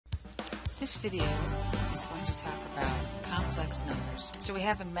This video is going to talk about complex numbers. So we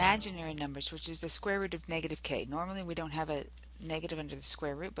have imaginary numbers, which is the square root of negative k. Normally we don't have a negative under the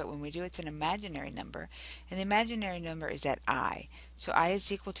square root, but when we do, it's an imaginary number. And the imaginary number is at I. So I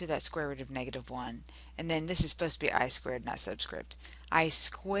is equal to that square root of negative 1. And then this is supposed to be I squared, not subscript. I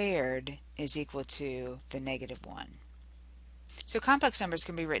squared is equal to the negative 1. So complex numbers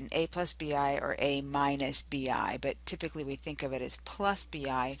can be written a plus bi or a minus bi, but typically we think of it as plus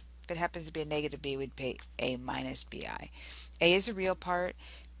bi. If it happens to be a negative b, we'd pay a minus bi. A is a real part,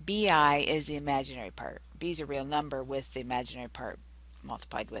 bi is the imaginary part. B is a real number with the imaginary part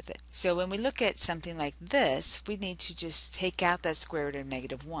multiplied with it. So when we look at something like this, we need to just take out that square root of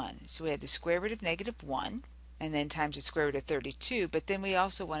negative 1. So we have the square root of negative 1 and then times the square root of 32, but then we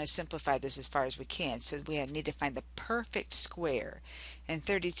also want to simplify this as far as we can. So we need to find the perfect square. And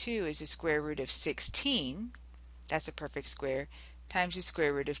 32 is the square root of 16. That's a perfect square, times the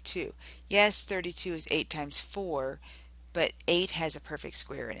square root of 2. Yes, 32 is 8 times 4, but 8 has a perfect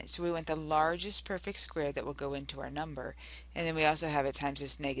square in it. So we want the largest perfect square that will go into our number. And then we also have it times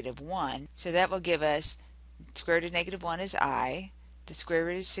this negative 1. So that will give us square root of negative 1 is I, the square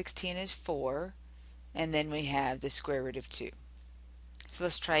root of 16 is 4, and then we have the square root of 2. So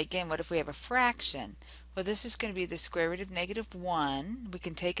let's try again. What if we have a fraction? Well, this is going to be the square root of negative 1. We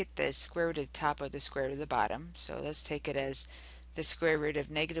can take it the square root of the top or the square root of the bottom. So let's take it as the square root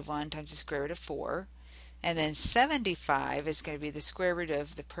of negative 1 times the square root of 4. And then 75 is going to be the square root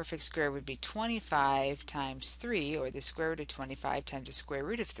of the perfect square would be 25 times 3, or the square root of 25 times the square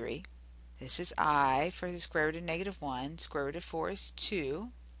root of 3. This is I for the square root of negative 1. Square root of 4 is 2.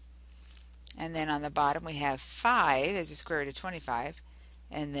 And then on the bottom we have 5 as the square root of 25,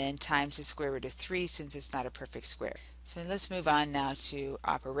 and then times the square root of 3 since it's not a perfect square. So let's move on now to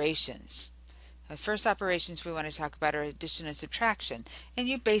operations. The first operations we want to talk about are addition and subtraction. And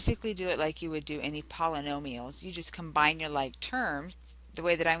you basically do it like you would do any polynomials. You just combine your like terms. The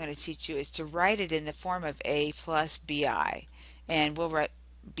way that I'm going to teach you is to write it in the form of a plus bi. And we'll write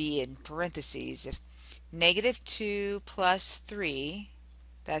b in parentheses. Negative 2 plus 3,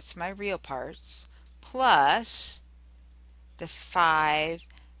 that's my real parts, plus the 5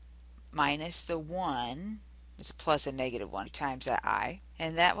 minus the 1, it's a plus and negative 1 times that I,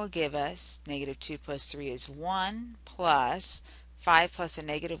 and that will give us negative 2 plus 3 is 1, plus 5 plus a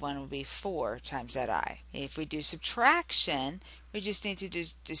negative 1 will be 4 times that I. If we do subtraction, we just need to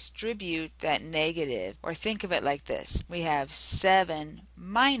distribute that negative, or think of it like this. We have 7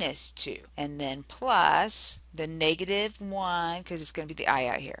 minus 2, and then plus the negative 1, because it's going to be the I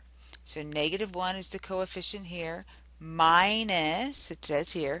out here. So negative 1 is the coefficient here, minus, it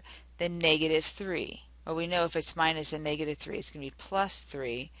says here, the negative 3. Well, we know if it's minus a negative 3, it's going to be plus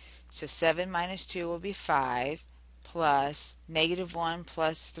 3. So 7 minus 2 will be 5, plus negative 1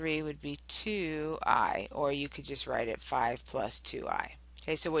 plus 3 would be 2i, or you could just write it 5 plus 2i.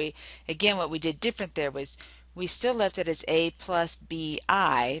 Okay, so again, what we did different there was we still left it as a plus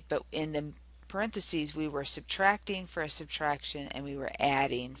bi, but in the parentheses we were subtracting for a subtraction and we were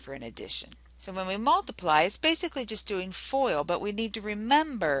adding for an addition. So when we multiply, it's basically just doing FOIL, but we need to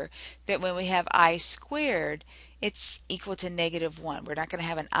remember that when we have I squared, it's equal to negative 1. We're not going to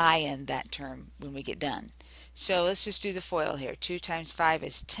have an I in that term when we get done. So let's just do the FOIL here. 2 times 5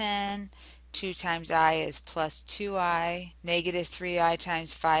 is 10. 2 times I is plus 2i. Negative 3i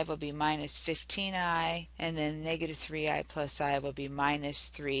times 5 will be minus 15i. And then negative 3i plus I will be minus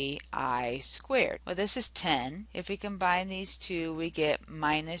 3i squared. Well, this is 10. If we combine these two, we get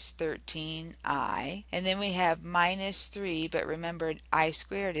minus 13i. And then we have minus 3, but remember I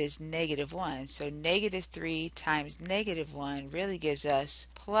squared is negative 1. So negative 3 times negative 1 really gives us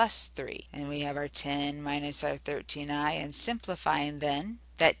plus 3. And we have our 10 minus our 13i. And simplifying then,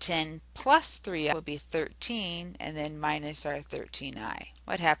 that 10 plus 3 will be 13, and then minus our 13i.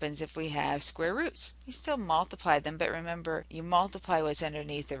 What happens if we have square roots? You still multiply them, but remember, you multiply what's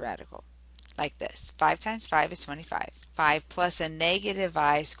underneath the radical. Like this. 5 times 5 is 25. 5 plus a negative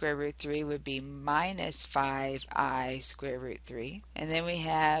I square root 3 would be minus 5i square root 3. And then we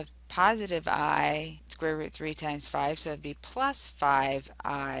have positive I square root 3 times 5, so it would be plus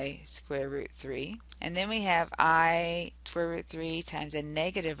 5i square root 3. And then we have I square root 3 times a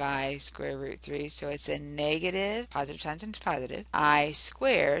negative I square root 3, so it's a negative, positive times positive, I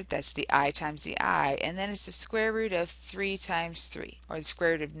squared, that's the I times the I, and then it's the square root of 3 times 3, or the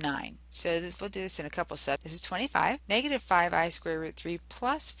square root of 9. So we'll do this in a couple steps. This is 25. Negative 5i square root 3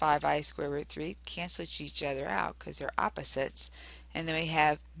 plus 5i square root 3 cancel each other out because they're opposites. And then we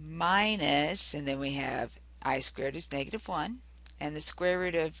have minus, and then we have I squared is negative 1. And the square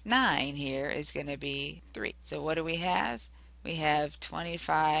root of 9 here is going to be 3. So what do we have? we have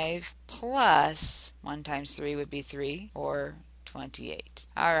 25 plus 1 times 3 would be 3, or 28.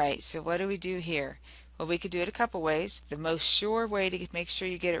 Alright, so what do we do here? Well, we could do it a couple ways. The most sure way to make sure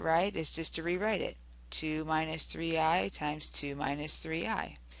you get it right is just to rewrite it. 2 minus 3i times 2 minus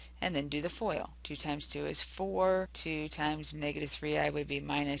 3i. And then do the FOIL. 2 times 2 is 4. 2 times negative 3i would be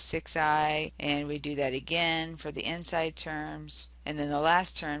minus 6i. And we do that again for the inside terms. And then the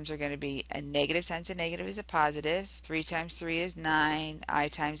last terms are going to be a negative times a negative is a positive. 3 times 3 is 9. I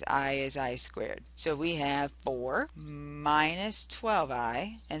times I is I squared. So we have 4 minus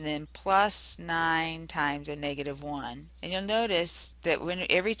 12i and then plus 9 times a negative 1. And you'll notice that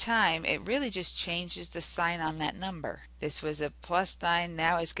every time it really just changes the sign on that number. This was a plus 9.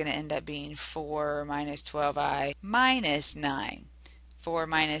 Now it's going to end up being 4 minus 12i minus 9. 4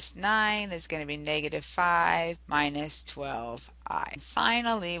 minus 9 is going to be negative 5 minus 12i.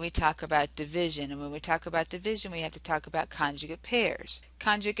 Finally, we talk about division. And when we talk about division, we have to talk about conjugate pairs.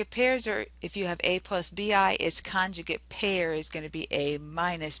 Conjugate pairs are, if you have a plus bi, its conjugate pair is going to be a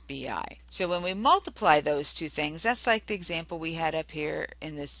minus bi. So when we multiply those two things, that's like the example we had up here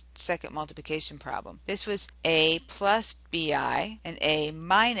in this second multiplication problem. This was a plus bi and a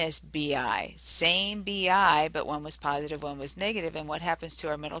minus bi. Same bi, but one was positive, one was negative, and what happens to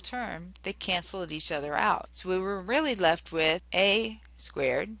our middle term? They canceled each other out. So we were really left with a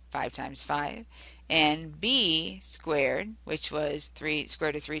squared, 5 times 5, and b squared, which was 3 square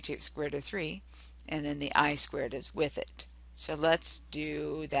root of 3 square root of 3, and then the I squared is with it. So let's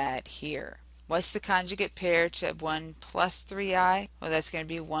do that here. What's the conjugate pair to 1 plus 3i? Well, that's going to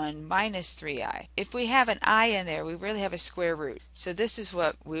be 1 minus 3i. If we have an I in there, we really have a square root. So this is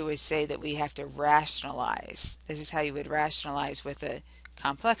what we would say that we have to rationalize. This is how you would rationalize with a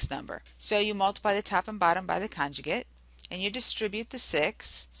complex number. So you multiply the top and bottom by the conjugate, and you distribute the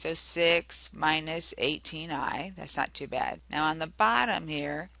 6. So 6 minus 18i. That's not too bad. Now on the bottom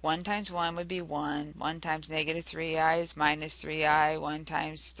here, 1 times 1 would be 1. 1 times negative 3i is minus 3i. 1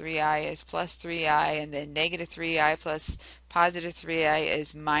 times 3i is plus 3i. And then negative 3i plus positive 3i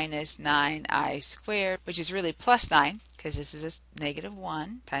is minus 9i squared, which is really plus 9, because this is a negative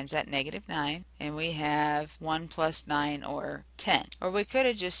 1 times that negative 9. And we have 1 plus 9, or 10. Or we could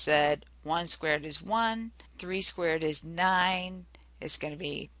have just said 1 squared is 1, 3 squared is 9. It's going to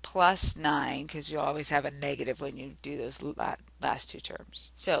be plus 9, because you always have a negative when you do those last two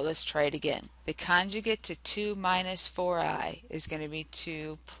terms. So let's try it again. The conjugate to 2 minus 4i is going to be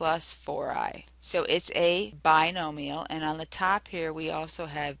 2 plus 4i. So it's a binomial, and on the top here we also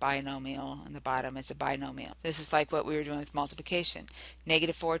have binomial. On the bottom it's a binomial. This is like what we were doing with multiplication.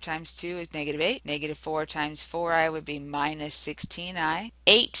 Negative 4 times 2 is negative 8. Negative 4 times 4i would be minus 16i.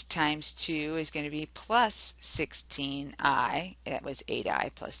 8 times 2 is going to be plus 16i. That was 8i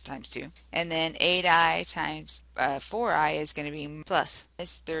plus times 2. And then 8i times 4i is going to be plus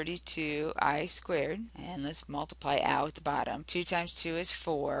 32i squared. And let's multiply out at the bottom. 2 times 2 is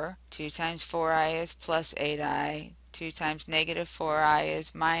 4. 2 times 4i is plus 8i. 2 times negative 4i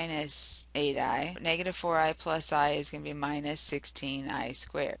is minus 8i. Negative 4i plus I is going to be minus 16i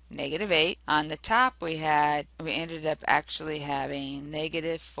squared. Negative 8. On the top we ended up actually having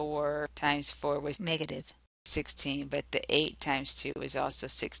negative 4 times 4 was negative 16, but the 8 times 2 is also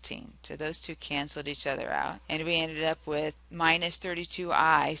 16. So those two canceled each other out. And we ended up with minus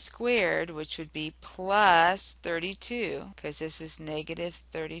 32i squared, which would be plus 32, because this is negative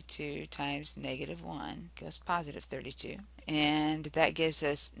 32 times negative 1 goes positive 32. And that gives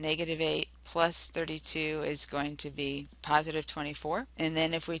us negative 8 plus 32 is going to be positive 24. And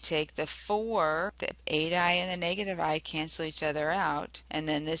then if we take the 4, the 8i and the negative I cancel each other out. And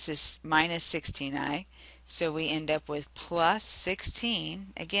then this is minus 16i. So we end up with plus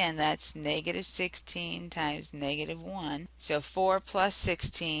 16. Again, that's negative 16 times negative 1. So 4 plus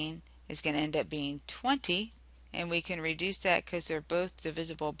 16 is going to end up being 20. And we can reduce that because they're both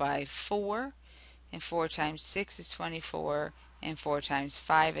divisible by 4. And 4 times 6 is 24. And 4 times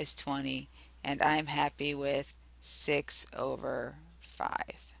 5 is 20. And I'm happy with 6 over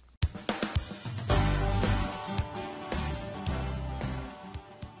 5.